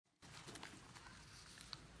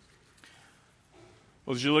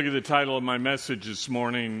Well, as you look at the title of my message this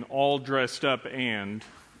morning, All Dressed Up and,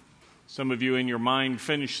 some of you in your mind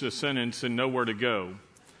finish the sentence and know where to go.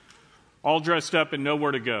 All dressed up and know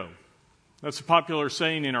where to go. That's a popular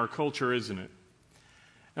saying in our culture, isn't it?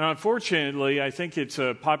 And unfortunately, I think it's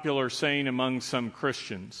a popular saying among some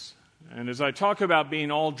Christians. And as I talk about being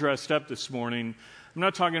all dressed up this morning, I'm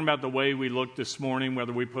not talking about the way we look this morning,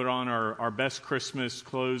 whether we put on our best Christmas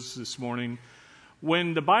clothes this morning.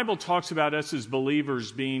 When the Bible talks about us as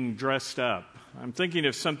believers being dressed up, I'm thinking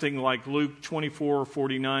of something like Luke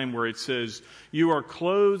 24:49, where it says, "You are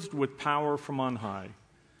clothed with power from on high."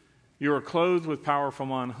 You are clothed with power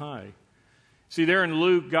from on high. See, there in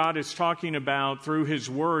Luke, God is talking about, through His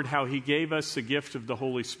Word, how He gave us the gift of the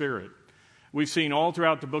Holy Spirit. We've seen all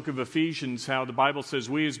throughout the book of Ephesians how the Bible says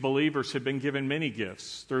we as believers have been given many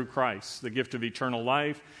gifts through Christ, the gift of eternal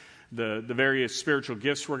life, the various spiritual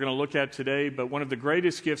gifts we're going to look at today, but one of the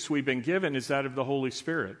greatest gifts we've been given is that of the Holy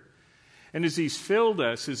Spirit. And as He's filled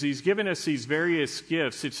us, as He's given us these various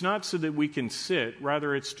gifts, it's not so that we can sit,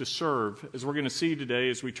 rather it's to serve, as we're going to see today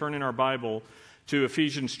as we turn in our Bible to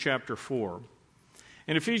Ephesians chapter 4.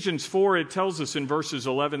 In Ephesians 4, it tells us in verses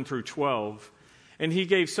 11 through 12, "And He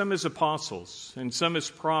gave some as apostles, and some as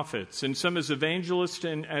prophets, and some as evangelists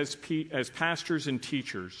and as pastors and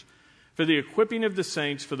teachers, for the equipping of the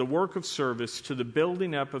saints, for the work of service, to the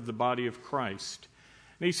building up of the body of Christ."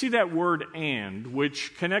 Now you see that word "and,"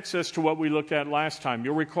 which connects us to what we looked at last time.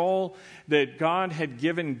 You'll recall that God had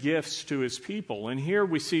given gifts to His people, and here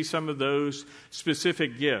we see some of those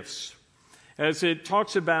specific gifts. As it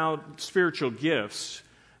talks about spiritual gifts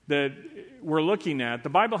that we're looking at, the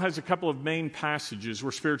Bible has a couple of main passages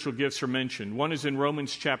where spiritual gifts are mentioned. One is in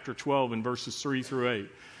Romans chapter 12 in verses 3 through 8.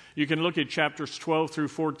 You can look at chapters 12 through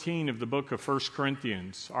 14 of the book of 1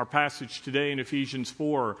 Corinthians. Our passage today in Ephesians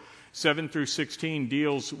 4, 7 through 16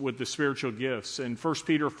 deals with the spiritual gifts. And 1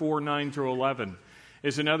 Peter 4, 9 through 11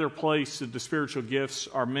 is another place that the spiritual gifts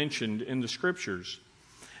are mentioned in the Scriptures.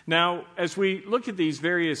 Now, as we look at these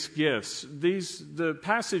various gifts, the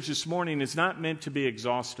passage this morning is not meant to be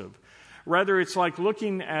exhaustive. Rather, it's like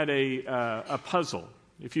looking at a puzzle.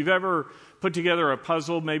 If you've ever put together a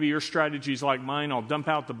puzzle, maybe your strategy is like mine. I'll dump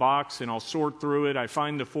out the box and I'll sort through it. I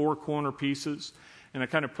find the four corner pieces and I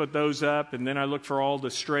kind of put those up, and then I look for all the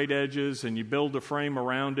straight edges and you build a frame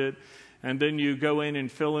around it, and then you go in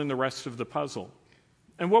and fill in the rest of the puzzle.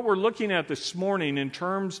 And what we're looking at this morning in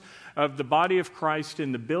terms of the body of Christ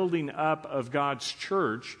and the building up of God's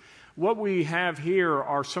church, what we have here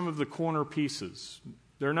are some of the corner pieces.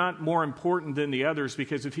 They're not more important than the others,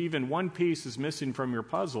 because if even one piece is missing from your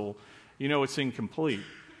puzzle, you know it's incomplete.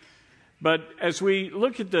 But as we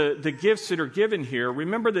look at the gifts that are given here,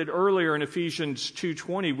 remember that earlier in Ephesians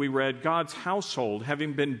 2:20 we read, "God's household,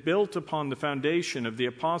 having been built upon the foundation of the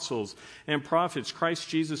apostles and prophets, Christ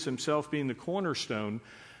Jesus Himself being the cornerstone."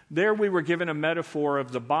 There we were given a metaphor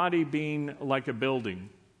of the body being like a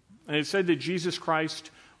building. And it said that Jesus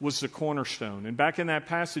Christ was the cornerstone. And back in that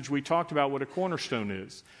passage we talked about what a cornerstone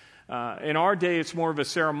is. In our day, it's more of a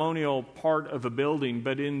ceremonial part of a building,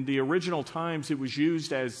 but in the original times, it was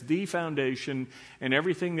used as the foundation and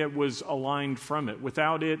everything that was aligned from it.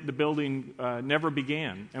 Without it, the building never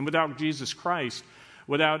began. And without Jesus Christ,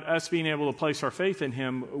 without us being able to place our faith in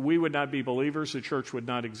Him, we would not be believers. The church would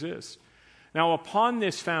not exist. Now, upon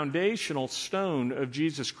this foundational stone of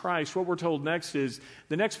Jesus Christ, what we're told next is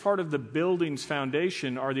the next part of the building's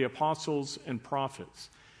foundation are the apostles and prophets.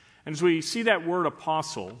 And as we see that word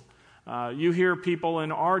apostle, you hear people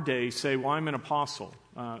in our day say, "Well, I'm an apostle."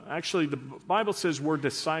 Actually, the Bible says we're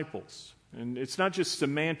disciples. And it's not just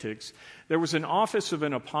semantics. There was an office of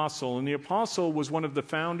an apostle, and the apostle was one of the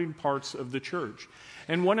founding parts of the church.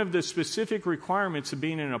 And one of the specific requirements of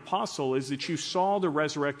being an apostle is that you saw the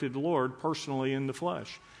resurrected Lord personally in the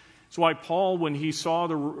flesh. That's why Paul, when he saw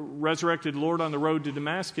the resurrected Lord on the road to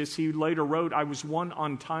Damascus, he later wrote, "I was one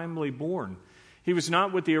untimely born." He was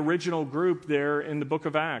not with the original group there in the book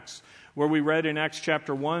of Acts, where we read in Acts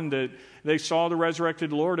chapter 1 that they saw the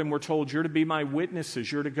resurrected Lord and were told, "You're to be my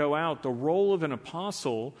witnesses, you're to go out." The role of an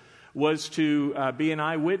apostle was to be an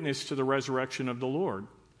eyewitness to the resurrection of the Lord.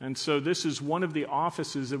 And so this is one of the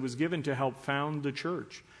offices that was given to help found the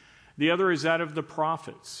church. The other is that of the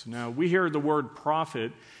prophets. Now, we hear the word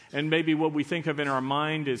prophet, and maybe what we think of in our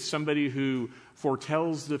mind is somebody who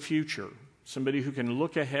foretells the future, somebody who can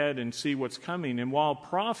look ahead and see what's coming. And while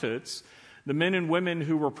prophets, the men and women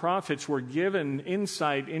who were prophets, were given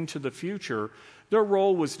insight into the future, their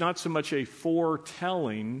role was not so much a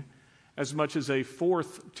foretelling as much as a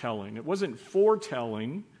forthtelling. It wasn't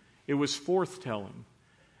foretelling, it was forthtelling.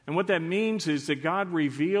 And what that means is that God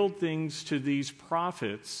revealed things to these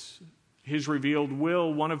prophets, his revealed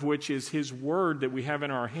will, one of which is his word that we have in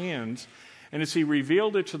our hands. And as he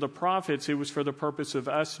revealed it to the prophets, it was for the purpose of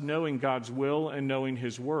us knowing God's will and knowing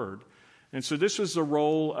his word. And so this was the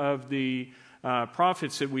role of the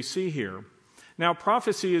prophets that we see here. Now,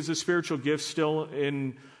 prophecy is a spiritual gift still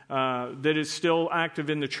that is still active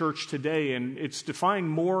in the church today, and it's defined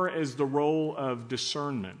more as the role of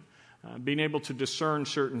discernment, being able to discern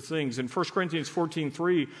certain things. In 1 Corinthians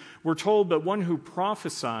 14:3, we're told that one who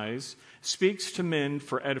prophesies speaks to men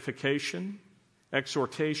for edification,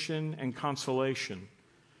 exhortation, and consolation.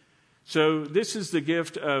 So this is the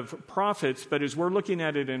gift of prophets, but as we're looking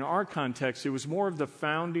at it in our context, it was more of the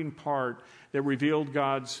founding part that revealed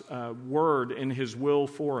God's word and his will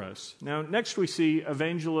for us. Now, next we see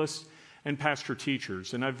evangelists and pastor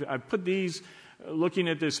teachers. And I've put these, looking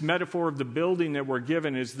at this metaphor of the building that we're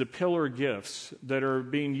given, as the pillar gifts that are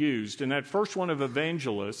being used. And that first one of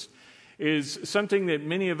evangelists is something that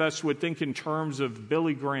many of us would think in terms of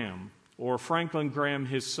Billy Graham or Franklin Graham,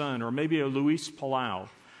 his son, or maybe a Luis Palau.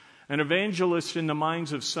 An evangelist in the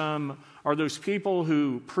minds of some are those people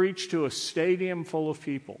who preach to a stadium full of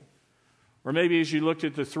people. Or maybe as you looked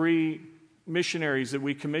at the three missionaries that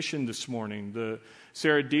we commissioned this morning, the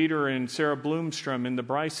Sarah Dieter and Sarah Bloomstrom and the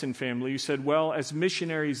Bryson family, you said, well, as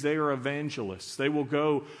missionaries, they are evangelists. They will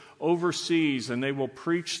go overseas and they will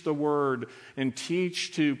preach the word and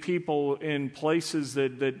teach to people in places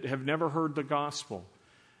that have never heard the gospel.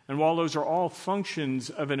 And while those are all functions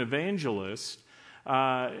of an evangelist,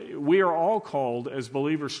 we are all called as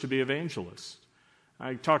believers to be evangelists.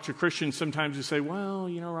 I talk to Christians sometimes who say, well,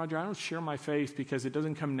 Roger, I don't share my faith because it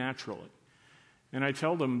doesn't come naturally. And I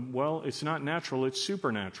tell them, well, it's not natural, it's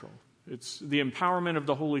supernatural. It's the empowerment of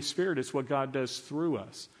the Holy Spirit. It's what God does through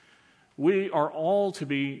us. We are all to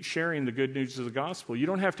be sharing the good news of the gospel. You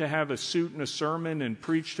don't have to have a suit and a sermon and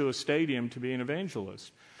preach to a stadium to be an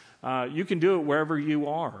evangelist. You can do it wherever you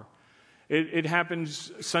are. It happens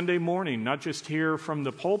Sunday morning, not just here from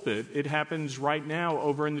the pulpit. It happens right now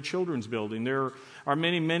over in the children's building. There are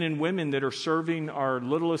many men and women that are serving our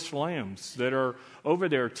littlest lambs, that are over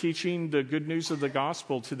there teaching the good news of the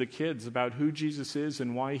gospel to the kids about who Jesus is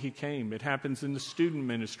and why he came. It happens in the student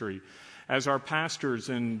ministry as our pastors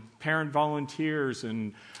and parent volunteers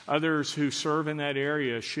and others who serve in that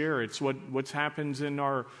area share. It's what happens in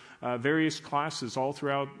our various classes all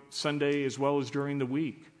throughout Sunday as well as during the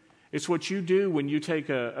week. It's what you do when you take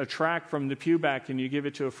a tract from the pew back and you give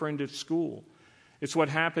it to a friend at school. It's what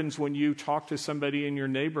happens when you talk to somebody in your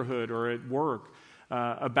neighborhood or at work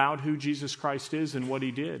about who Jesus Christ is and what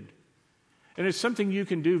he did. And it's something you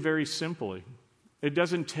can do very simply. It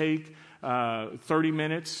doesn't take 30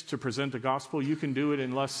 minutes to present the gospel. You can do it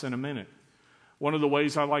in less than a minute. One of the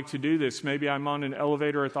ways I like to do this, maybe I'm on an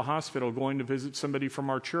elevator at the hospital going to visit somebody from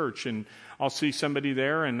our church, and I'll see somebody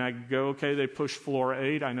there, and I go, okay, they push floor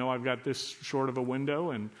 8. I know I've got this short of a window,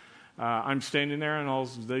 and I'm standing there,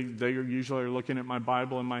 and they usually are looking at my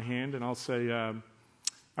Bible in my hand, and I'll say,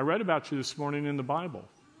 I read about you this morning in the Bible.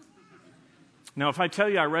 Now, if I tell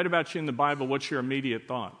you I read about you in the Bible, what's your immediate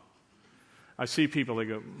thought? I see people, they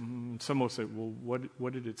go, some will say, well,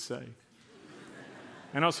 what did it say?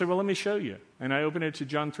 And I'll say, well, let me show you. And I open it to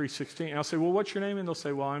John 3:16. And I'll say, well, what's your name? And they'll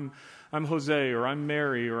say, well, I'm Jose, or I'm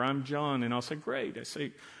Mary, or I'm John. And I'll say, great. I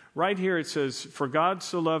say, right here it says, for God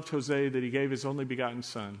so loved Jose that he gave his only begotten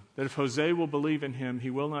son, that if Jose will believe in him, he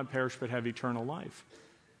will not perish but have eternal life.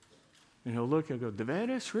 And he'll look and go, de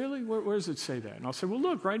veras? Really? Where does it say that? And I'll say, well,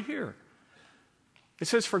 look, right here. It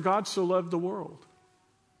says, for God so loved the world.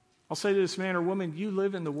 I'll say to this man or woman, you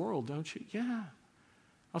live in the world, don't you? Yeah.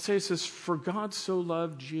 I'll say it says, for God so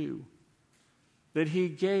loved you that he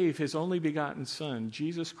gave his only begotten son,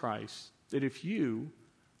 Jesus Christ, that if you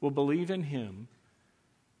will believe in him,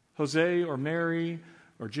 Jose or Mary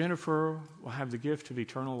or Jennifer will have the gift of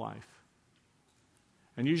eternal life.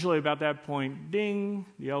 And usually about that point, ding,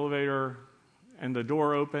 the elevator and the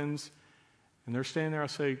door opens, and they're standing there. I'll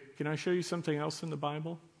say, can I show you something else in the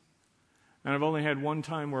Bible? And I've only had one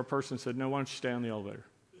time where a person said, no, why don't you stay on the elevator?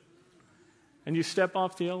 And you step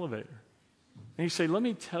off the elevator. And you say, let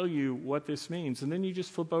me tell you what this means. And then you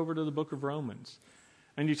just flip over to the book of Romans.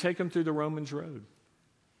 And you take them through the Romans road.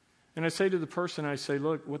 And I say to the person, I say,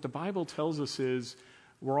 look, what the Bible tells us is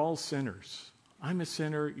we're all sinners. I'm a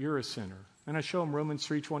sinner, you're a sinner. And I show them Romans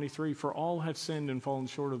 3:23, for all have sinned and fallen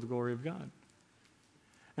short of the glory of God.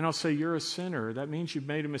 And I'll say, you're a sinner. That means you've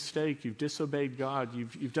made a mistake. You've disobeyed God.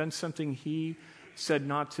 You've done something he said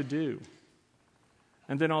not to do.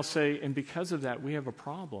 And then I'll say, and because of that, we have a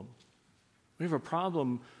problem. We have a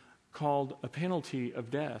problem called a penalty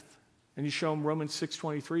of death. And you show them Romans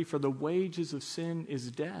 6:23, for the wages of sin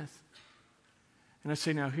is death. And I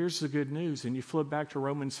say, now here's the good news. And you flip back to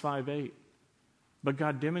Romans 5:8. But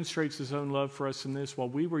God demonstrates his own love for us in this: while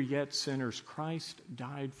we were yet sinners, Christ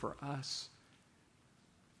died for us.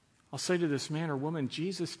 I'll say to this man or woman,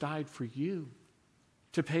 Jesus died for you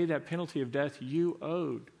to pay that penalty of death you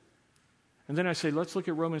owed. And then I say, let's look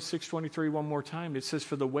at Romans 6:23 one more time. It says,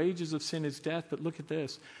 for the wages of sin is death, but look at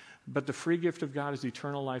this. But the free gift of God is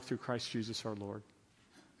eternal life through Christ Jesus our Lord.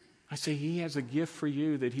 I say, he has a gift for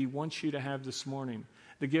you that he wants you to have this morning,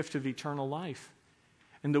 the gift of eternal life.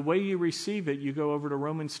 And the way you receive it, you go over to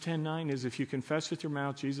Romans 10:9, is if you confess with your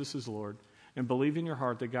mouth Jesus is Lord and believe in your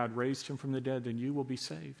heart that God raised him from the dead, then you will be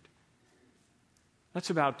saved. That's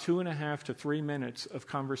about 2.5 to 3 minutes of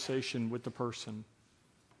conversation with the person.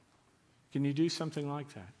 Can you do something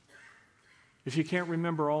like that? If you can't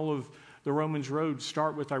remember all of the Romans road,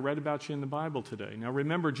 start with, I read about you in the Bible today. Now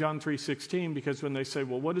remember John 3:16, because when they say,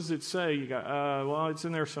 well, what does it say? You go, well, it's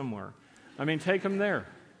in there somewhere. I mean, take them there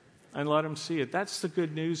and let them see it. That's the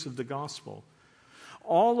good news of the gospel.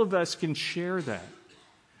 All of us can share that.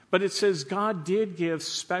 But it says God did give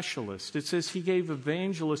specialists. It says he gave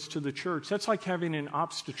evangelists to the church. That's like having an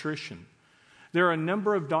obstetrician. There are a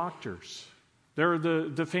number of doctors. There are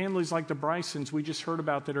the families like the Brysons we just heard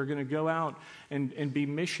about that are going to go out and be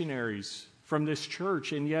missionaries from this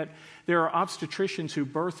church. And yet there are obstetricians who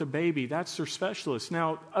birth a baby. That's their specialist.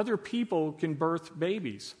 Now, other people can birth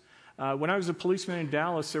babies. When I was a policeman in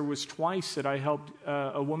Dallas, there was twice that I helped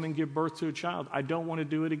a woman give birth to a child. I don't want to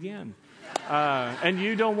do it again. And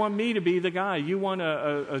you don't want me to be the guy. You want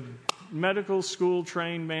a medical school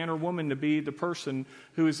trained man or woman to be the person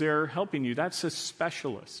who is there helping you. That's a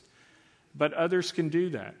specialist. But others can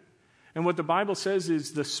do that. And what the Bible says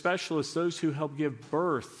is the specialists, those who help give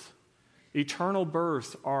birth, eternal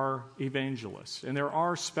birth, are evangelists. And there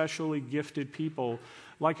are specially gifted people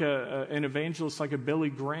like an evangelist like a Billy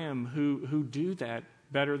Graham who do that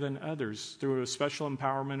better than others through a special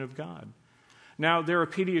empowerment of God. Now, there are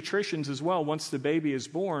pediatricians as well. Once the baby is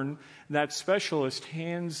born, that specialist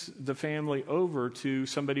hands the family over to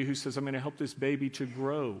somebody who says, I'm going to help this baby to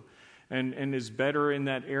grow, and is better in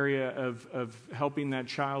that area of helping that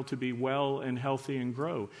child to be well and healthy and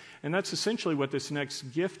grow. And that's essentially what this next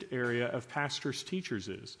gift area of pastors, teachers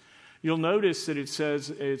is. You'll notice that it says,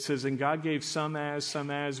 and God gave some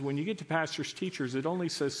as. When you get to pastors, teachers, it only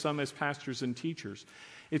says some as pastors and teachers.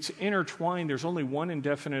 It's intertwined. There's only one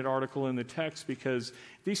indefinite article in the text because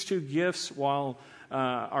these two gifts, while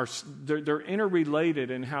they're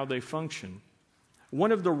interrelated in how they function.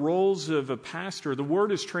 One of the roles of a pastor, the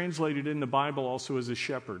word is translated in the Bible also as a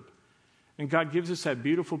shepherd. And God gives us that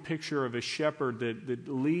beautiful picture of a shepherd that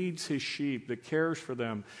leads his sheep, that cares for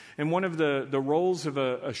them. And one of the roles of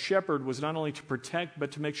a shepherd was not only to protect,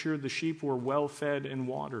 but to make sure the sheep were well fed and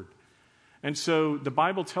watered. And so the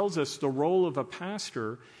Bible tells us the role of a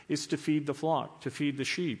pastor is to feed the flock, to feed the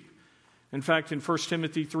sheep. In fact, in 1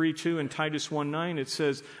 Timothy 3:2 and Titus 1:9, it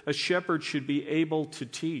says, a shepherd should be able to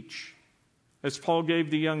teach. As Paul gave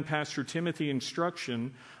the young pastor Timothy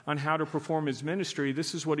instruction on how to perform his ministry,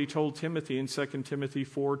 this is what he told Timothy in 2 Timothy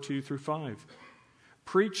 4:2-5.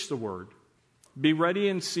 Preach the word. Be ready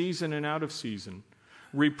in season and out of season.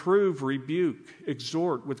 Reprove, rebuke,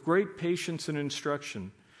 exhort with great patience and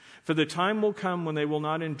instruction. For the time will come when they will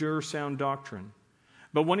not endure sound doctrine.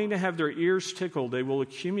 But wanting to have their ears tickled, they will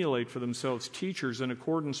accumulate for themselves teachers in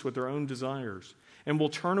accordance with their own desires, and will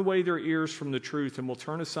turn away their ears from the truth and will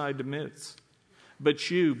turn aside to myths.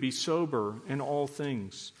 But you, be sober in all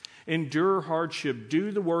things. Endure hardship.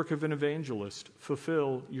 Do the work of an evangelist.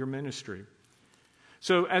 Fulfill your ministry.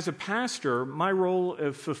 So as a pastor, my role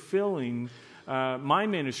of fulfilling my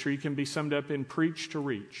ministry can be summed up in preach to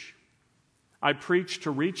reach. I preach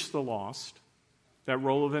to reach the lost, that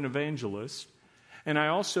role of an evangelist, and I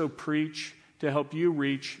also preach to help you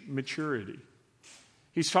reach maturity.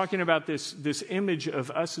 He's talking about this image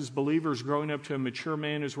of us as believers growing up to a mature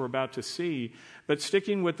man as we're about to see, but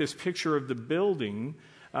sticking with this picture of the building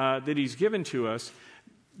that he's given to us,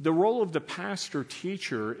 the role of the pastor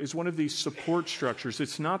teacher is one of these support structures.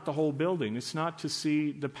 It's not the whole building. It's not to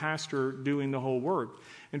see the pastor doing the whole work.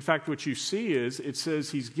 In fact, what you see is it says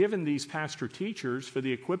he's given these pastor teachers for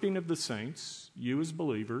the equipping of the saints, you as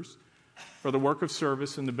believers, for the work of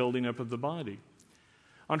service and the building up of the body.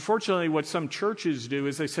 Unfortunately, what some churches do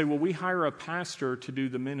is they say, well, we hire a pastor to do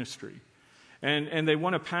the ministry. And they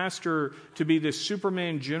want a pastor to be this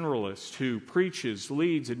Superman generalist who preaches,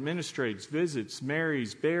 leads, administrates, visits,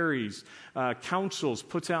 marries, buries, counsels,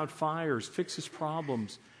 puts out fires, fixes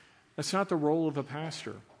problems. That's not the role of a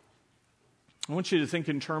pastor. I want you to think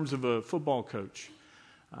in terms of a football coach.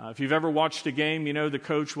 If you've ever watched a game, you know the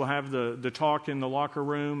coach will have the talk in the locker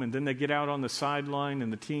room, and then they get out on the sideline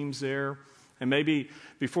and the team's there. And maybe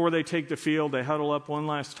before they take the field, they huddle up one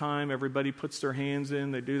last time. Everybody puts their hands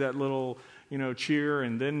in. They do that little, cheer.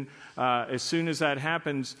 And then as soon as that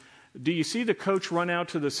happens, do you see the coach run out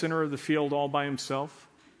to the center of the field all by himself?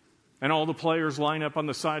 And all the players line up on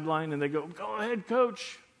the sideline and they go ahead,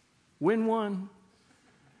 coach, win one.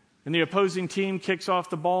 And the opposing team kicks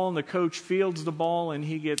off the ball and the coach fields the ball and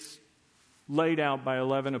he gets laid out by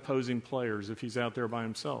 11 opposing players if he's out there by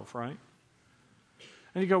himself, right?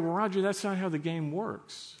 And you go, well, Roger, that's not how the game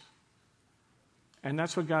works. And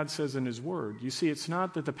that's what God says in His Word. You see, it's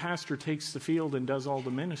not that the pastor takes the field and does all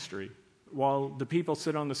the ministry while the people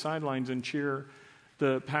sit on the sidelines and cheer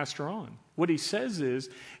the pastor on. What He says is,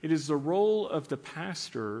 it is the role of the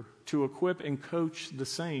pastor to equip and coach the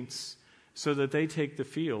saints so that they take the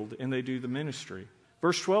field and they do the ministry.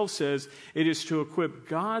 Verse 12 says, it is to equip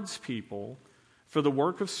God's people for the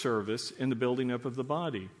work of service in the building up of the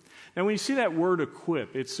body. Now, when you see that word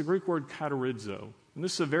equip, it's the Greek word katarizo. And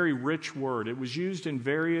this is a very rich word. It was used in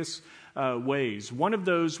various ways. One of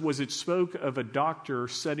those was it spoke of a doctor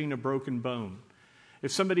setting a broken bone.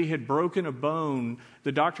 If somebody had broken a bone,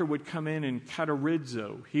 the doctor would come in and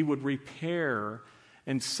katarizo. He would repair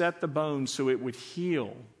and set the bone so it would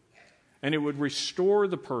heal. And it would restore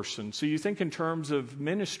the person. So you think in terms of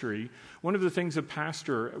ministry, one of the things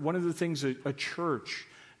a church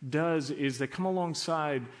does is they come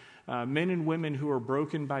alongside men and women who are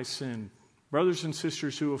broken by sin, brothers and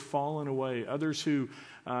sisters who have fallen away, others who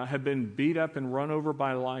have been beat up and run over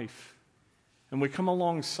by life. And we come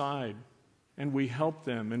alongside and we help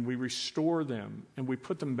them and we restore them and we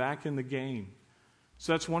put them back in the game.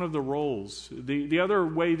 So that's one of the roles. The other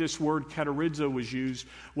way this word katarizo was used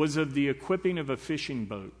was of the equipping of a fishing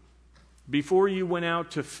boat. Before you went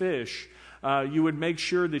out to fish, you would make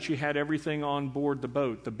sure that you had everything on board the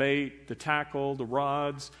boat. The bait, the tackle, the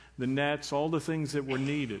rods, the nets, all the things that were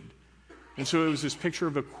needed. And so it was this picture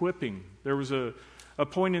of equipping. There was a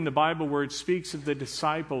point in the Bible where it speaks of the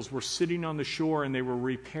disciples were sitting on the shore and they were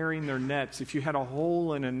repairing their nets. If you had a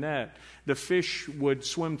hole in a net, the fish would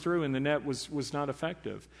swim through and the net was not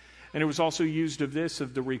effective. And it was also used of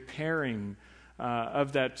the repairing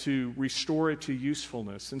of that to restore it to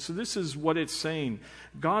usefulness. And so this is what it's saying.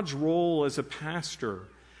 God's role as a pastor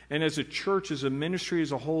and as a church, as a ministry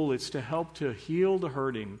as a whole, it's to help to heal the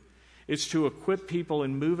hurting. It's to equip people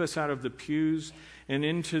and move us out of the pews and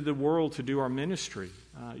into the world to do our ministry.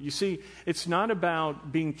 You see, it's not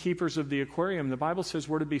about being keepers of the aquarium. The Bible says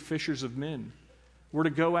we're to be fishers of men. We're to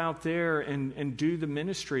go out there and do the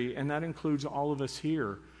ministry, and that includes all of us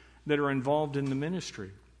here that are involved in the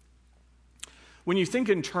ministry. When you think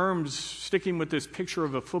in terms, sticking with this picture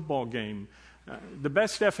of a football game, the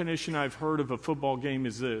best definition I've heard of a football game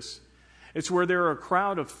is this. It's where there are a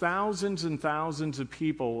crowd of thousands and thousands of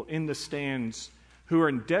people in the stands who are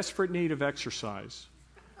in desperate need of exercise,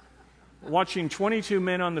 watching 22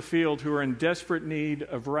 men on the field who are in desperate need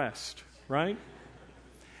of rest, right?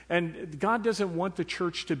 And God doesn't want the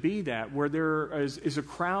church to be that, where there is a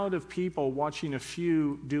crowd of people watching a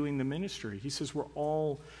few doing the ministry. He says we're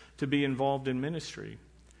all to be involved in ministry.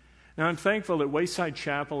 Now, I'm thankful that Wayside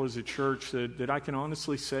Chapel is a church that I can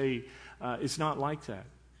honestly say is not like that.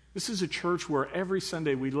 This is a church where every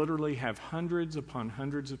Sunday we literally have hundreds upon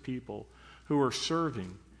hundreds of people who are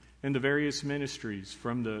serving in the various ministries,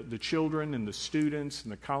 from the children and the students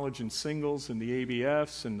and the college and singles and the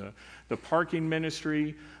ABFs and the parking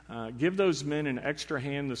ministry. Give those men an extra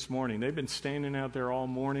hand this morning. They've been standing out there all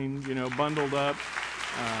morning, bundled up.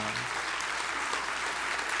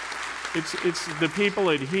 It's the people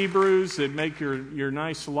at Hebrews that make your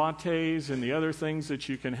nice lattes and the other things that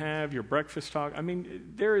you can have, your breakfast talk. I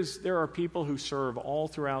mean, there are people who serve all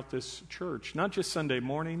throughout this church, not just Sunday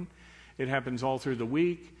morning. It happens all through the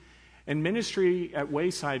week. And ministry at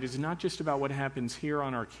Wayside is not just about what happens here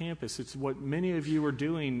on our campus. It's what many of you are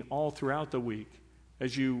doing all throughout the week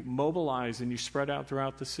as you mobilize and you spread out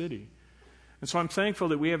throughout the city. And so I'm thankful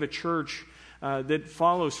that we have a church that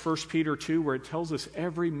follows 1 Peter 2, where it tells us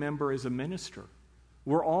every member is a minister.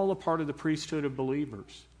 We're all a part of the priesthood of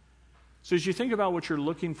believers. So as you think about what you're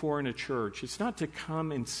looking for in a church, it's not to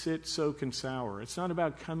come and sit, soak, and sour. It's not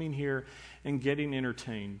about coming here and getting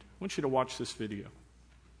entertained. I want you to watch this video.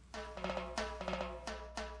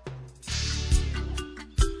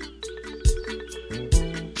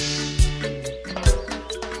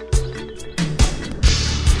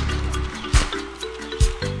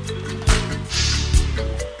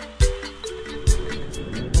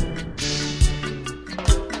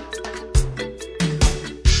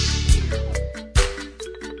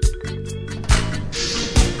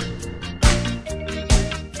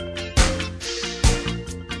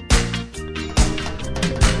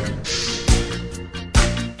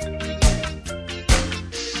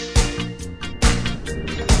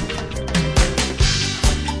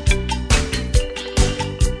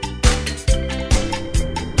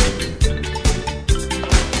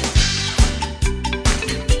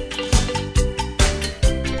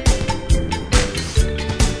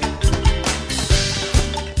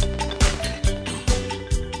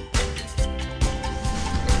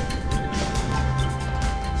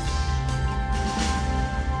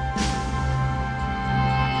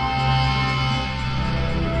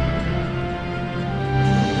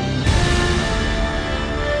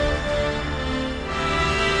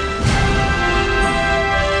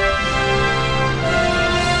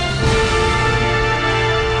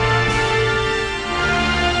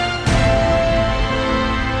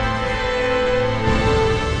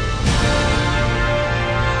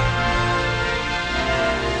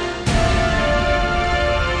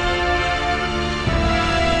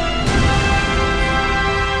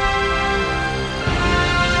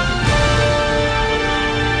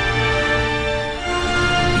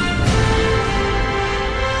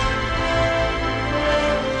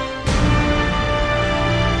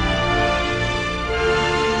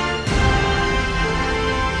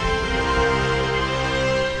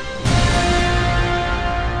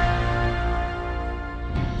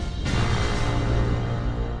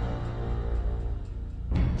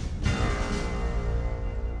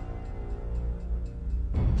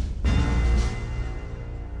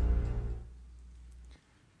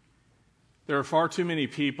 There are far too many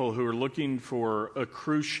people who are looking for a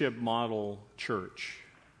cruise ship model church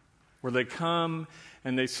where they come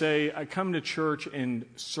and they say, I come to church and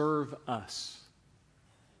serve us.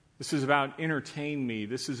 This is about entertain me.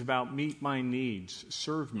 This is about meet my needs,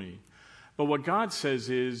 serve me. But what God says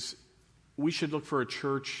is we should look for a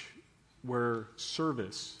church where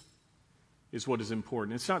service is what is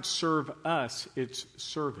important. It's not serve us, it's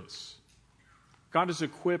service. God has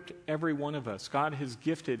equipped every one of us. God has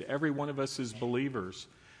gifted every one of us as believers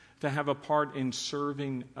to have a part in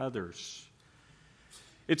serving others.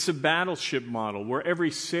 It's a battleship model where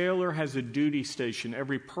every sailor has a duty station.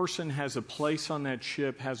 Every person has a place on that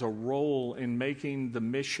ship, has a role in making the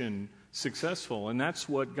mission successful. And that's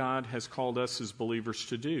what God has called us as believers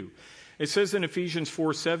to do. It says in Ephesians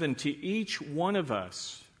 4:7, to each one of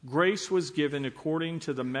us, grace was given according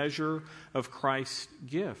to the measure of Christ's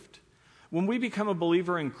gift. When we become a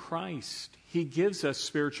believer in Christ, He gives us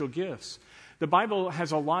spiritual gifts. The Bible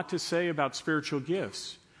has a lot to say about spiritual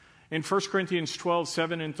gifts. In 1 Corinthians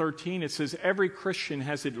 12:7 and 13, it says every Christian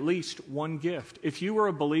has at least one gift. If you are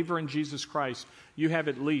a believer in Jesus Christ, you have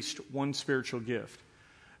at least one spiritual gift.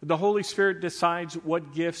 The Holy Spirit decides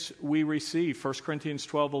what gifts we receive, 1 Corinthians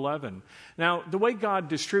 12:11. Now, the way God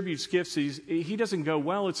distributes gifts is He doesn't go,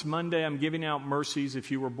 well, it's Monday, I'm giving out mercies if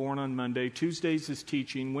you were born on Monday. Tuesdays is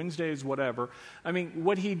teaching, Wednesday is whatever. I mean,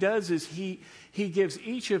 what He does is He gives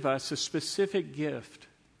each of us a specific gift.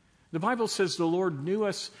 The Bible says the Lord knew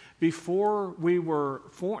us before we were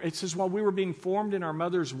formed. It says while we were being formed in our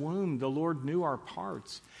mother's womb, the Lord knew our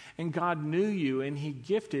parts. And God knew you, and He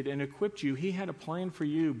gifted and equipped you. He had a plan for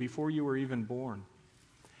you before you were even born.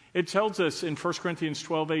 It tells us in 1 Corinthians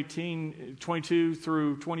 12:18, 22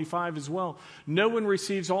 through 25 as well, no one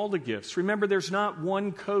receives all the gifts. Remember, there's not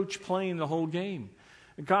one coach playing the whole game.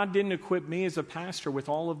 God didn't equip me as a pastor with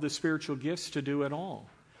all of the spiritual gifts to do it all.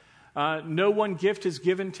 No one gift is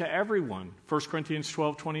given to everyone, 1 Corinthians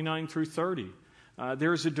 12:29 through 30.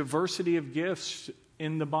 There's a diversity of gifts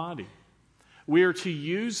in the body. We are to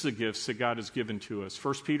use the gifts that God has given to us.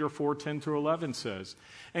 1 Peter 4:10 through 11 says,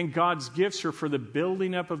 and God's gifts are for the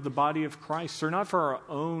building up of the body of Christ. They're not for our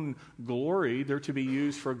own glory. They're to be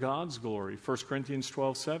used for God's glory, 1 Corinthians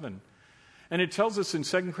 12:7. And it tells us in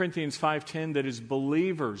 2 Corinthians 5:10 that as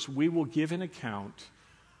believers, we will give an account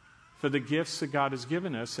for the gifts that God has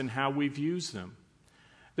given us and how we've used them.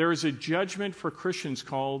 There is a judgment for Christians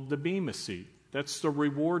called the Bema Seat. That's the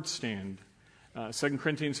reward stand. 2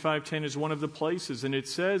 Corinthians 5:10 is one of the places, and it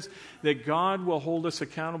says that God will hold us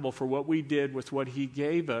accountable for what we did with what He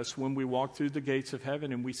gave us when we walk through the gates of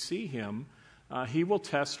heaven and we see Him. He will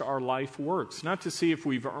test our life works, not to see if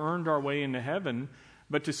we've earned our way into heaven,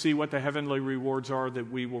 but to see what the heavenly rewards are that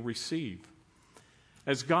we will receive.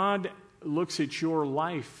 As God looks at your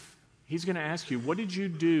life, He's going to ask you, what did you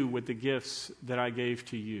do with the gifts that I gave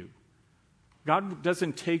to you? God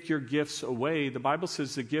doesn't take your gifts away. The Bible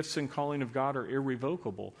says the gifts and calling of God are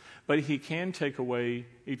irrevocable, but He can take away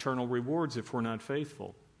eternal rewards if we're not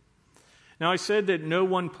faithful. Now, I said that no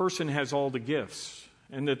one person has all the gifts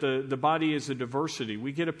and that the body is a diversity.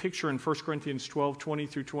 We get a picture in 1 Corinthians 12:20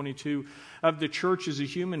 through 22 of the church as a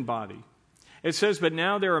human body. It says, but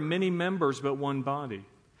now there are many members but one body.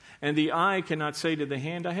 And the eye cannot say to the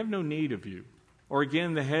hand, I have no need of you. Or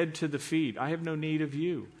again, the head to the feet, I have no need of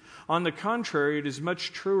you. On the contrary, it is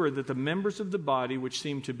much truer that the members of the body which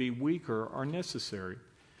seem to be weaker are necessary.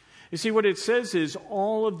 You see, what it says is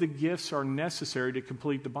all of the gifts are necessary to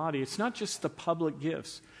complete the body. It's not just the public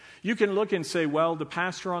gifts. You can look and say, well, the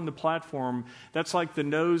pastor on the platform, that's like the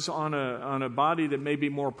nose on a body that may be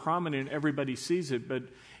more prominent. Everybody sees it. But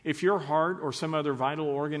if your heart or some other vital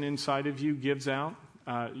organ inside of you gives out,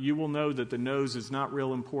 you will know that the nose is not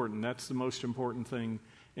real important. That's the most important thing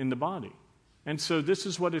in the body. And so this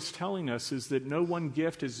is what it's telling us, is that no one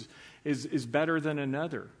gift is better than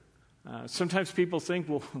another. Sometimes people think,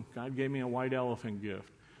 well, God gave me a white elephant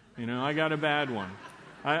gift. I got a bad one.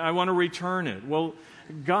 I want to return it. Well,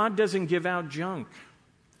 God doesn't give out junk.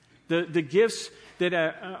 The gifts that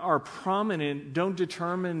are prominent don't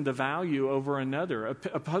determine the value over another.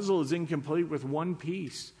 A puzzle is incomplete with one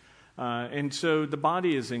piece. And so the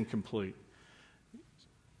body is incomplete.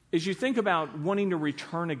 As you think about wanting to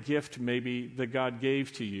return a gift maybe that God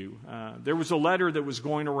gave to you, there was a letter that was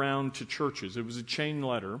going around to churches. It was a chain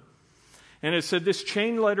letter. And it said, this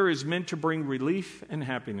chain letter is meant to bring relief and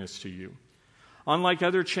happiness to you. Unlike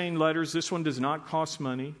other chain letters, this one does not cost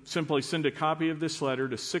money. Simply send a copy of this letter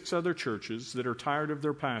to 6 other churches that are tired of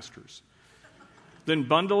their pastors. Then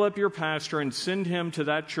bundle up your pastor and send him to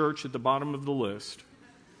that church at the bottom of the list.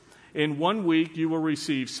 In 1 week, you will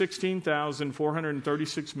receive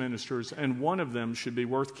 16,436 ministers, and one of them should be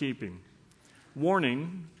worth keeping.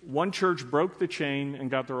 Warning, one church broke the chain and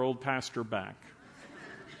got their old pastor back.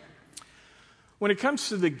 When it comes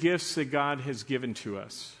to the gifts that God has given to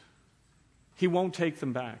us, He won't take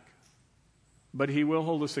them back. But He will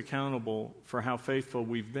hold us accountable for how faithful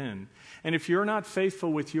we've been. And if you're not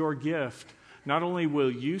faithful with your gift, not only will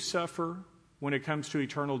you suffer when it comes to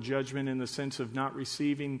eternal judgment in the sense of not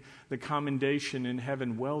receiving the commendation in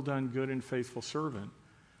heaven, well done, good and faithful servant,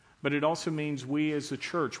 but it also means we as a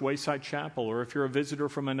church, Wayside Chapel, or if you're a visitor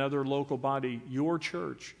from another local body, your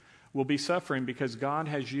church will be suffering because God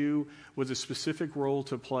has you with a specific role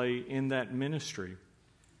to play in that ministry.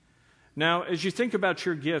 Now, as you think about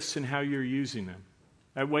your gifts and how you're using them,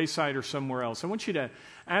 at Wayside or somewhere else, I want you to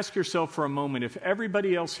ask yourself for a moment, if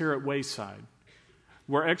everybody else here at Wayside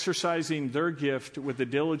were exercising their gift with the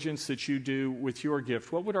diligence that you do with your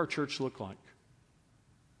gift, what would our church look like?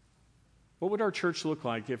 What would our church look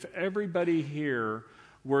like if everybody here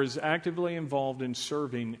were as actively involved in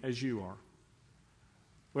serving as you are?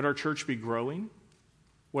 Would our church be growing?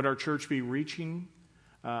 Would our church be reaching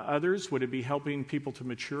others? Would it be helping people to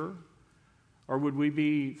mature? Or would we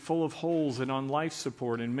be full of holes and on life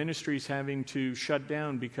support and ministries having to shut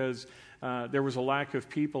down because there was a lack of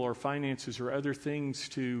people or finances or other things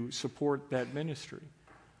to support that ministry?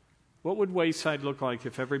 What would Wayside look like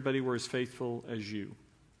if everybody were as faithful as you?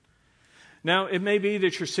 Now, it may be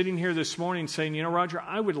that you're sitting here this morning saying, you know, Roger,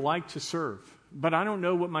 I would like to serve, but I don't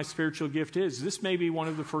know what my spiritual gift is. This may be one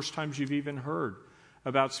of the first times you've even heard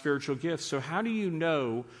about spiritual gifts. So how do you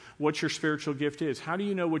know what your spiritual gift is? How do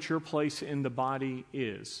you know what your place in the body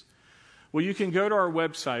is? Well, you can go to our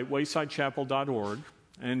website, waysidechapel.org,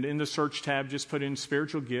 and in the search tab, just put in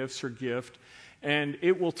spiritual gifts or gift, and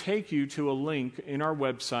it will take you to a link in our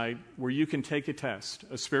website where you can take a test,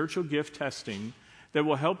 a spiritual gift testing, that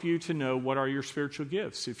will help you to know what are your spiritual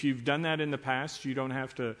gifts. If you've done that in the past, you don't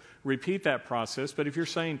have to repeat that process. But if you're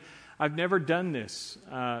saying, I've never done this,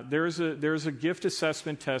 there's a gift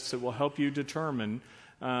assessment test that will help you determine,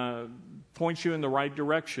 point you in the right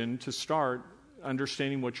direction to start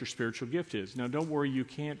understanding what your spiritual gift is. Now, don't worry, you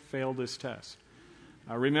can't fail this test.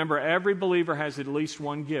 Remember, every believer has at least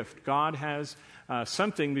one gift. God has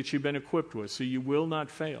something that you've been equipped with, so you will not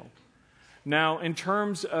fail. Now, in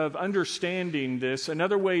terms of understanding this,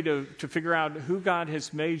 another way to figure out who God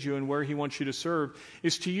has made you and where He wants you to serve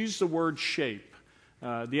is to use the word SHAPE,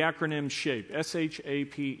 the acronym SHAPE,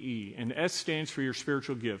 S-H-A-P-E. And S stands for your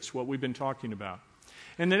spiritual gifts, what we've been talking about.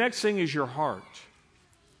 And the next thing is your heart.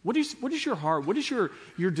 What is your heart? What is your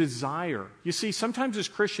desire? You see, sometimes as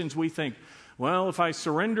Christians we think, well, if I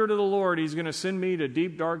surrender to the Lord, He's going to send me to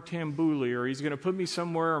deep, dark Tambuli, or He's going to put me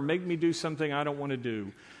somewhere or make me do something I don't want to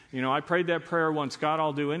do. You know, I prayed that prayer once, God,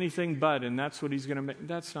 I'll do anything but, and that's what He's going to make.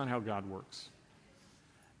 That's not how God works.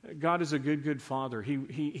 God is a good, good Father.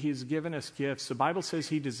 He has given us gifts. The Bible says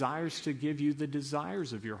He desires to give you the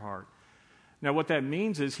desires of your heart. Now, what that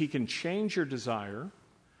means is He can change your desire,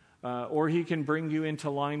 or He can bring you into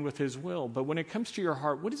line with His will. But when it comes to your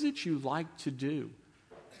heart, what is it you like to do?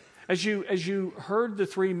 As you heard the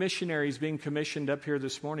three missionaries being commissioned up here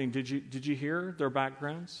this morning, did you hear their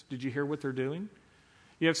backgrounds? Did you hear what they're doing?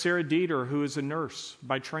 You have Sarah Dieter, who is a nurse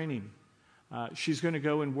by training. She's going to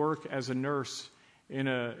go and work as a nurse in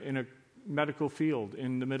a medical field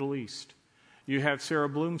in the Middle East. You have Sarah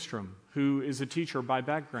Bloomstrom, who is a teacher by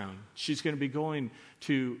background. She's going to be going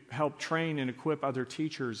to help train and equip other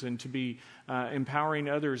teachers and to be empowering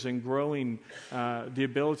others and growing the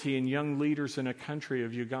ability in young leaders in a country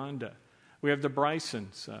of Uganda. We have the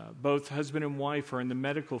Brysons, both husband and wife are in the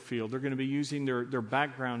medical field. They're going to be using their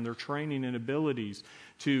background, their training and abilities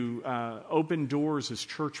to open doors as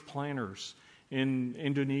church planners in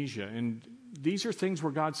Indonesia. And these are things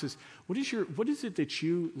where God says, what is it that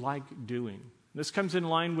you like doing? This comes in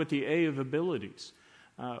line with the A of abilities.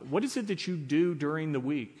 What is it that you do during the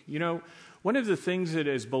week? You know, one of the things that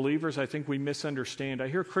as believers I think we misunderstand, I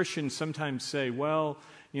hear Christians sometimes say, well,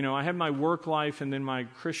 you know, I have my work life and then my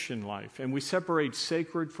Christian life, and we separate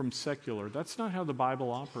sacred from secular. That's not how the Bible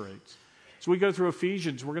operates. So we go through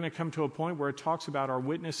Ephesians, we're going to come to a point where it talks about our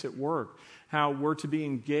witness at work, how we're to be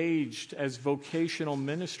engaged as vocational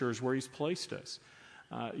ministers where He's placed us.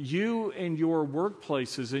 You in your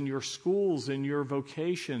workplaces, in your schools, in your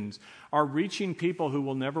vocations are reaching people who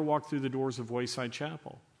will never walk through the doors of Wayside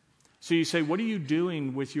Chapel. So you say, what are you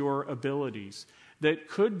doing with your abilities that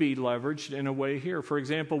could be leveraged in a way here? For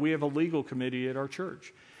example, we have a legal committee at our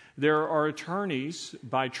church. There are attorneys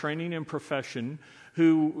by training and profession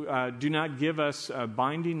who do not give us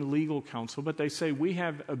binding legal counsel, but they say we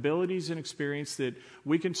have abilities and experience that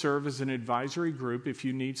we can serve as an advisory group if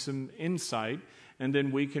you need some insight and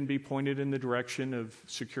then we can be pointed in the direction of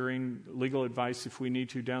securing legal advice if we need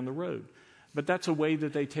to down the road. But that's a way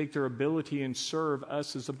that they take their ability and serve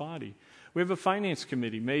us as a body. We have a finance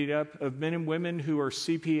committee made up of men and women who are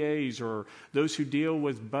CPAs or those who deal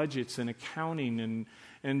with budgets and accounting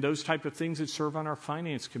and those type of things that serve on our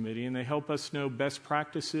finance committee. And they help us know best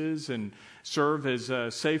practices and serve as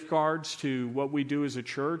safeguards to what we do as a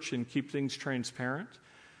church and keep things transparent.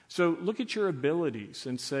 So look at your abilities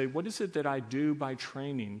and say, what is it that I do by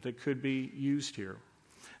training that could be used here?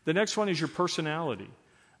 The next one is your personality.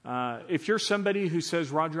 If you're somebody who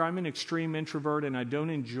says, Roger, I'm an extreme introvert and I don't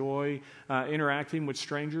enjoy interacting with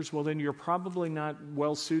strangers, well, then you're probably not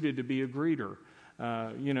well suited to be a greeter,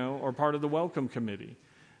 or part of the welcome committee.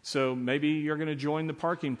 So maybe you're going to join the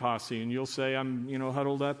parking posse and you'll say, I'm,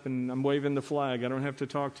 huddled up and I'm waving the flag. I don't have to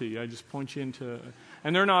talk to you. I just point you into,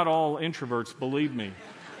 and they're not all introverts, believe me.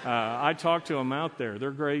 I talk to them out there. They're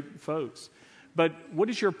great folks. But what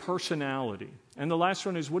is your personality? And the last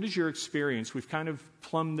one is, what is your experience? We've kind of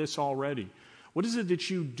plumbed this already. What is it that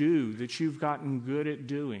you do that you've gotten good at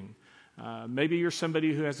doing? Maybe you're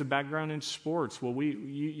somebody who has a background in sports. Well,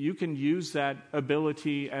 you can use that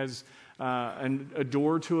ability as a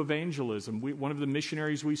door to evangelism. One of the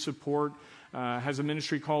missionaries we support has a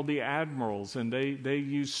ministry called the Admirals, and they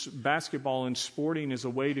use basketball and sporting as a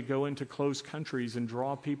way to go into closed countries and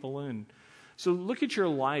draw people in. So look at your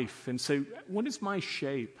life and say, what is my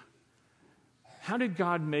shape? How did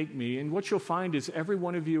God make me? And what you'll find is every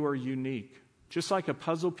one of you are unique. Just like a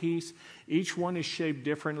puzzle piece, each one is shaped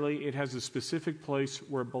differently. It has a specific place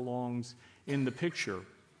where it belongs in the picture.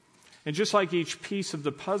 And just like each piece of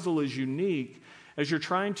the puzzle is unique, as you're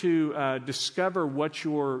trying to discover what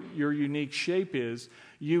your unique shape is,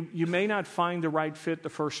 you may not find the right fit the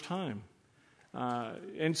first time.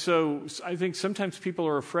 And so I think sometimes people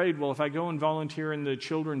are afraid, well, if I go and volunteer in the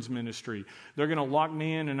children's ministry, they're going to lock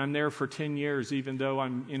me in and I'm there for 10 years, even though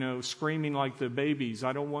I'm, screaming like the babies.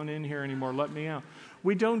 I don't want in here anymore. Let me out.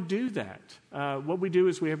 We don't do that. What we do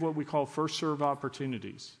is we have what we call first serve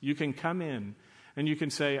opportunities. You can come in and you can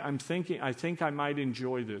say, I think I might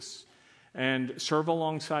enjoy this, and serve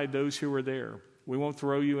alongside those who are there. We won't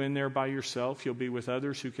throw you in there by yourself. You'll be with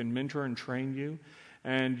others who can mentor and train you.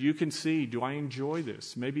 And you can see, do I enjoy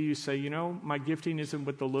this? Maybe you say, my gifting isn't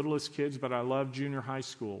with the littlest kids, but I love junior high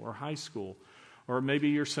school or high school. Or maybe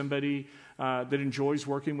you're somebody that enjoys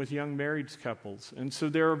working with young married couples. And so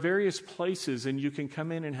there are various places, and you can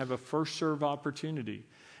come in and have a first serve opportunity.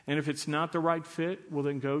 And if it's not the right fit, well,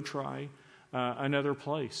 then go try another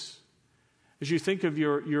place. As you think of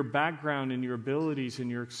your background and your abilities and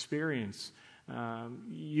your experience,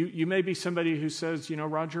 you may be somebody who says,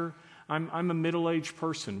 Roger, I'm a middle-aged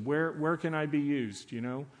person. Where can I be used,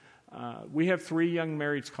 We have 3 young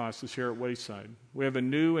marrieds classes here at Wayside. We have a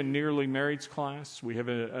new and nearly marrieds class. We have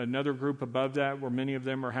another group above that where many of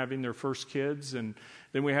them are having their first kids. And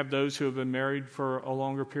then we have those who have been married for a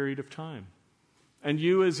longer period of time. And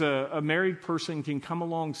you as a married person can come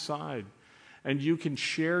alongside and you can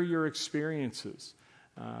share your experiences.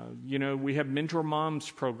 We have mentor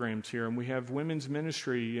moms programs here, and we have women's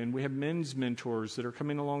ministry, and we have men's mentors that are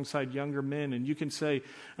coming alongside younger men. And you can say,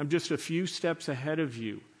 I'm just a few steps ahead of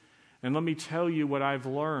you. And let me tell you what I've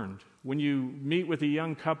learned. When you meet with a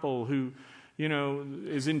young couple who,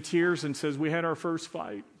 is in tears and says, we had our first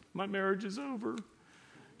fight. My marriage is over.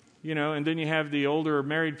 And then you have the older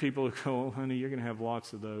married people who go, oh, honey, you're going to have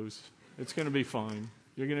lots of those. It's going to be fine.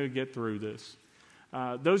 You're going to get through this.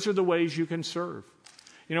 Those are the ways you can serve.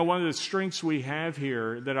 One of the strengths we have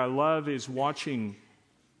here that I love is watching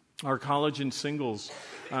our college and singles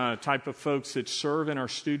type of folks that serve in our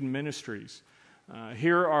student ministries.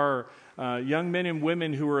 Here are young men and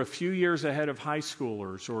women who are a few years ahead of high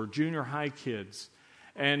schoolers or junior high kids.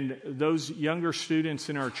 And those younger students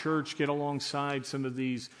in our church get alongside some of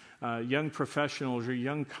these young professionals or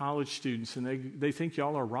young college students, and they think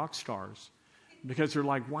y'all are rock stars. Because they're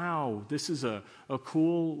like, wow, this is a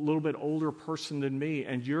cool, little bit older person than me.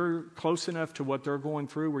 And you're close enough to what they're going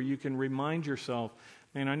through where you can remind yourself,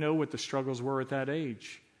 man, I know what the struggles were at that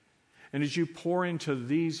age. And as you pour into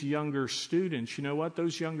these younger students, you know what?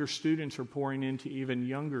 Those younger students are pouring into even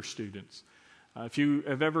younger students. If you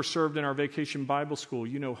have ever served in our Vacation Bible School,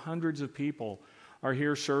 hundreds of people are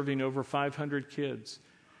here serving over 500 kids.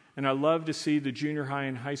 And I love to see the junior high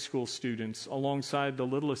and high school students alongside the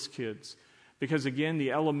littlest kids. Because again,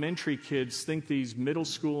 the elementary kids think these middle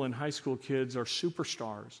school and high school kids are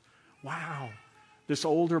superstars. Wow, this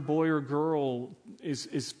older boy or girl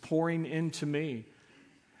is pouring into me.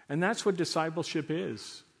 And that's what discipleship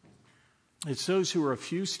is. It's those who are a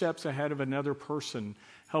few steps ahead of another person,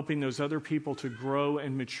 helping those other people to grow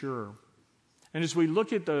and mature. And as we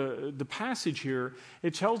look at the passage here,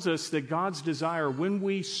 it tells us that God's desire, when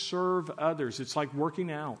we serve others, it's like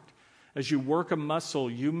working out. As you work a muscle,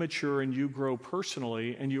 you mature and you grow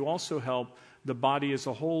personally, and you also help the body as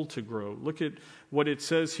a whole to grow. Look at what it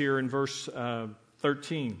says here in verse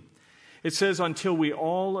 13. It says, until we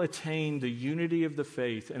all attain the unity of the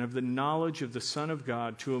faith and of the knowledge of the Son of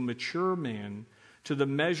God, to a mature man, to the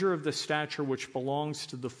measure of the stature which belongs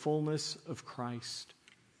to the fullness of Christ.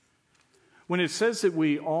 When it says that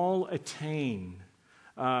we all attain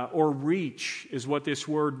or reach is what this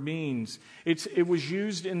word means, it was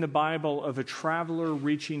used in the Bible of a traveler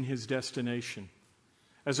reaching his destination.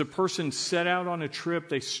 As a person set out on a trip,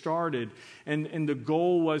 they started, and the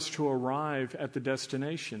goal was to arrive at the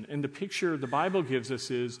destination. And the picture the Bible gives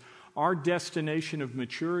us is our destination of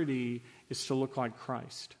maturity is to look like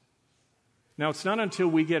Christ. Now, it's not until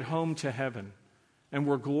we get home to heaven and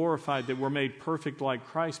we're glorified that we're made perfect like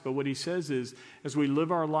Christ. But what he says is, as we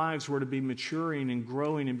live our lives, we're to be maturing and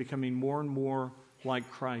growing and becoming more and more like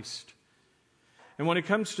Christ. And when it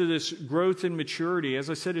comes to this growth and maturity, as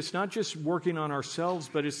I said, it's not just working on ourselves,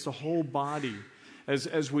 but it's the whole body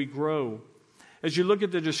as we grow. As you look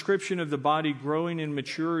at the description of the body growing in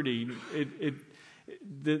maturity,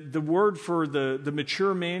 the word for the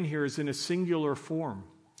mature man here is in a singular form.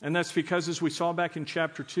 And that's because, as we saw back in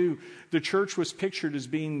chapter 2, the church was pictured as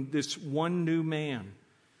being this one new man.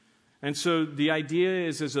 And so the idea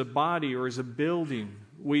is, as a body or as a building,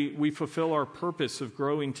 we fulfill our purpose of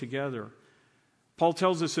growing together. Paul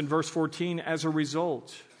tells us in verse 14, as a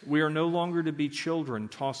result, we are no longer to be children,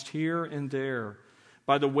 tossed here and there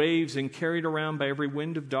by the waves and carried around by every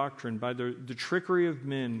wind of doctrine, by the trickery of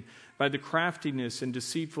men, by the craftiness and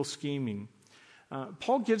deceitful scheming.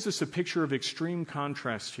 Paul gives us a picture of extreme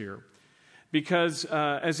contrast here, because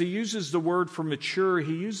as he uses the word for mature,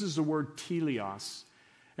 he uses the word teleos,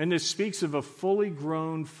 and this speaks of a fully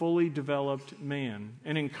grown, fully developed man.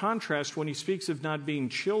 And in contrast, when he speaks of not being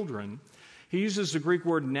children, he uses the Greek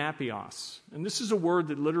word napios, and this is a word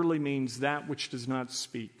that literally means that which does not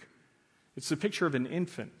speak. It's the picture of an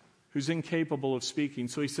infant who's incapable of speaking.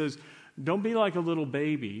 So he says, don't be like a little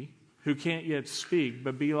baby who can't yet speak,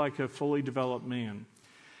 but be like a fully developed man.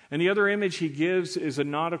 And the other image he gives is a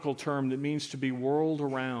nautical term that means to be whirled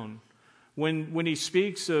around. When he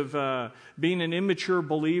speaks of being an immature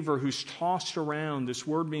believer who's tossed around, this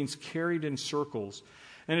word means carried in circles.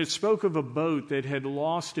 And it spoke of a boat that had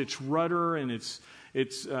lost its rudder and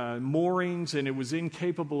its moorings, and it was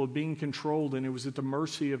incapable of being controlled, and it was at the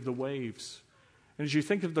mercy of the waves. And as you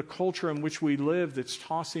think of the culture in which we live that's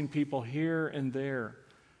tossing people here and there,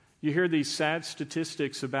 you hear these sad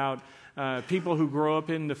statistics about people who grow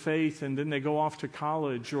up in the faith and then they go off to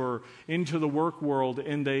college or into the work world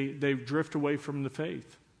and they drift away from the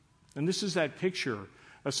faith. And this is that picture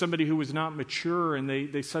of somebody who was not mature and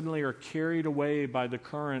they suddenly are carried away by the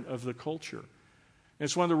current of the culture. And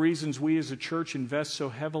it's one of the reasons we as a church invest so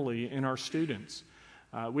heavily in our students.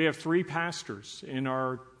 We have 3 pastors in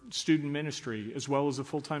our student ministry, as well as a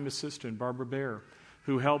full-time assistant, Barbara Bear,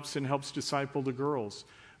 who helps disciple the girls.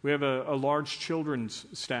 We have a large children's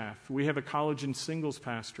staff. We have a college and singles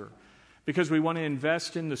pastor, because we want to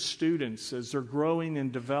invest in the students as they're growing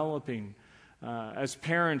and developing. As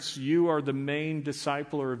parents, you are the main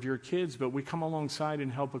discipler of your kids, but we come alongside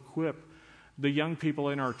and help equip the young people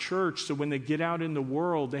in our church so when they get out in the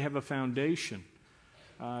world, they have a foundation.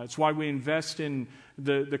 It's why we invest in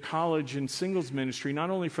the college and singles ministry, not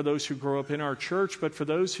only for those who grow up in our church, but for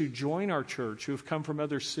those who join our church, who have come from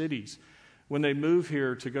other cities. When they move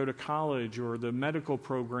here to go to college or the medical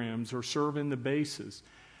programs or serve in the bases.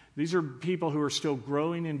 These are people who are still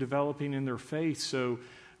growing and developing in their faith, so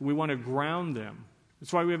we want to ground them.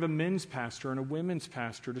 That's why we have a men's pastor and a women's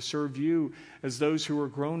pastor to serve you as those who are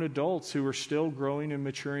grown adults who are still growing and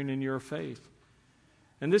maturing in your faith.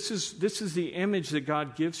 And this is the image that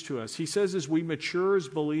God gives to us. He says as we mature as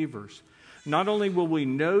believers, not only will we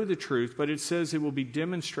know the truth, but it says it will be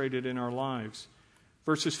demonstrated in our lives.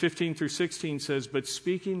 Verses 15 through 16 says, but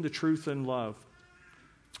speaking the truth in love,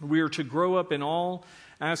 we are to grow up in all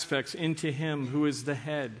aspects into Him who is the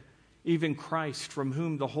head, even Christ, from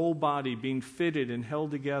whom the whole body, being fitted and held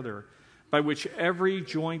together, by which every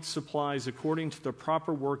joint supplies according to the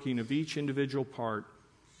proper working of each individual part,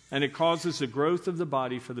 and it causes the growth of the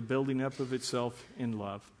body for the building up of itself in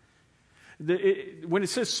love. When it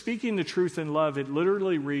says speaking the truth in love, it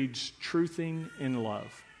literally reads truthing in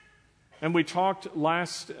love. And we talked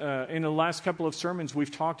in the last couple of sermons,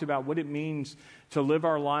 we've talked about what it means to live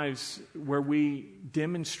our lives where we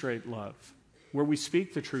demonstrate love, where we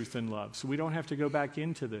speak the truth in love. So we don't have to go back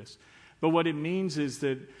into this. But what it means is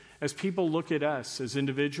that as people look at us as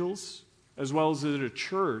individuals, as well as at a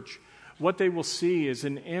church, what they will see is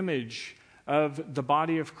an image of the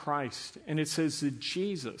body of Christ. And it says that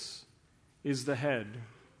Jesus is the head.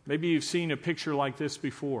 Maybe you've seen a picture like this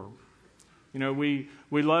before. You know, we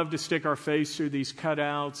love to stick our face through these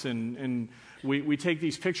cutouts, and we take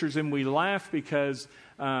these pictures and we laugh because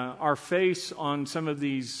our face on some of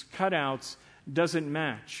these cutouts doesn't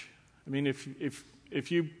match. I mean,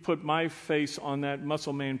 if you put my face on that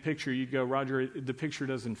Muscle Man picture, you'd go, Roger, the picture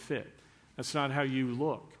doesn't fit. That's not how you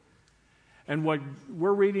look. And what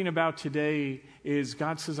we're reading about today is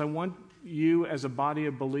God says, I want you as a body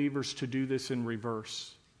of believers to do this in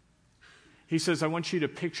reverse. He says, I want you to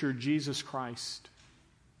picture Jesus Christ,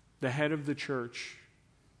 the head of the church,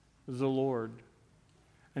 the Lord.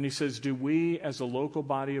 And he says, do we as a local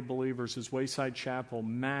body of believers, as Wayside Chapel,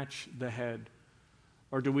 match the head?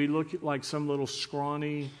 Or do we look like some little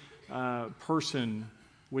scrawny person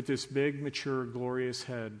with this big, mature, glorious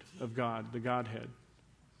head of God, the Godhead?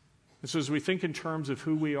 And so as we think in terms of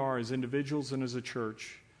who we are as individuals and as a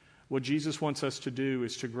church, what Jesus wants us to do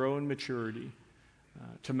is to grow in maturity,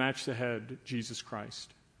 to match the head, Jesus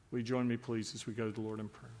Christ. Will you join me, please, as we go to the Lord in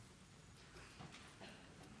prayer?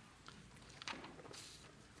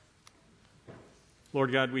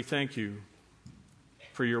 Lord God, we thank you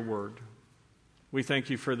for your word. We thank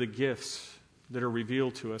you for the gifts that are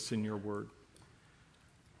revealed to us in your word.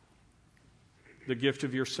 The gift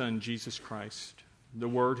of your Son, Jesus Christ, the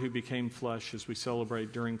Word who became flesh as we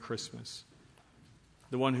celebrate during Christmas,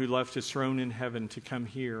 the one who left his throne in heaven to come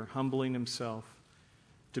here, humbling himself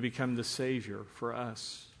to become the Savior for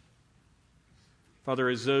us. Father,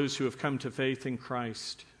 as those who have come to faith in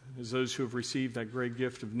Christ, as those who have received that great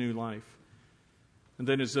gift of new life, and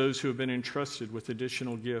then as those who have been entrusted with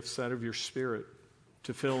additional gifts, that of your Spirit,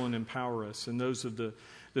 to fill and empower us, and those of the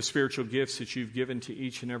spiritual gifts that you've given to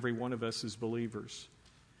each and every one of us as believers.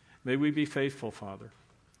 May we be faithful, Father,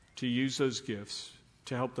 to use those gifts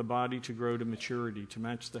to help the body to grow to maturity, to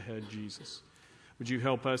match the head, Jesus. Would you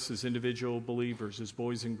help us as individual believers, as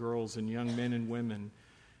boys and girls and young men and women,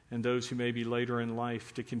 and those who may be later in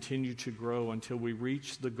life, to continue to grow until we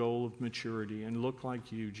reach the goal of maturity and look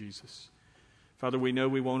like you, Jesus. Father, we know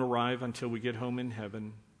we won't arrive until we get home in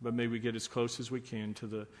heaven, but may we get as close as we can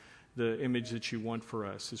to the image that you want for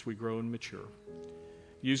us as we grow and mature.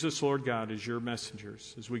 Use us, Lord God, as your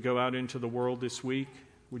messengers. As we go out into the world this week,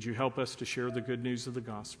 would you help us to share the good news of the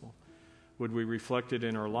gospel? Would we reflect it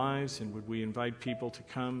in our lives, and would we invite people to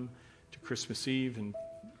come to Christmas Eve and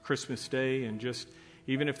Christmas Day, and just,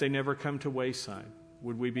 even if they never come to Wayside,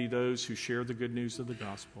 would we be those who share the good news of the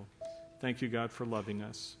gospel? Thank you, God, for loving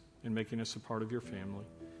us and making us a part of your family.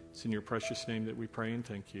 It's in your precious name that we pray and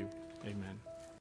thank you. Amen.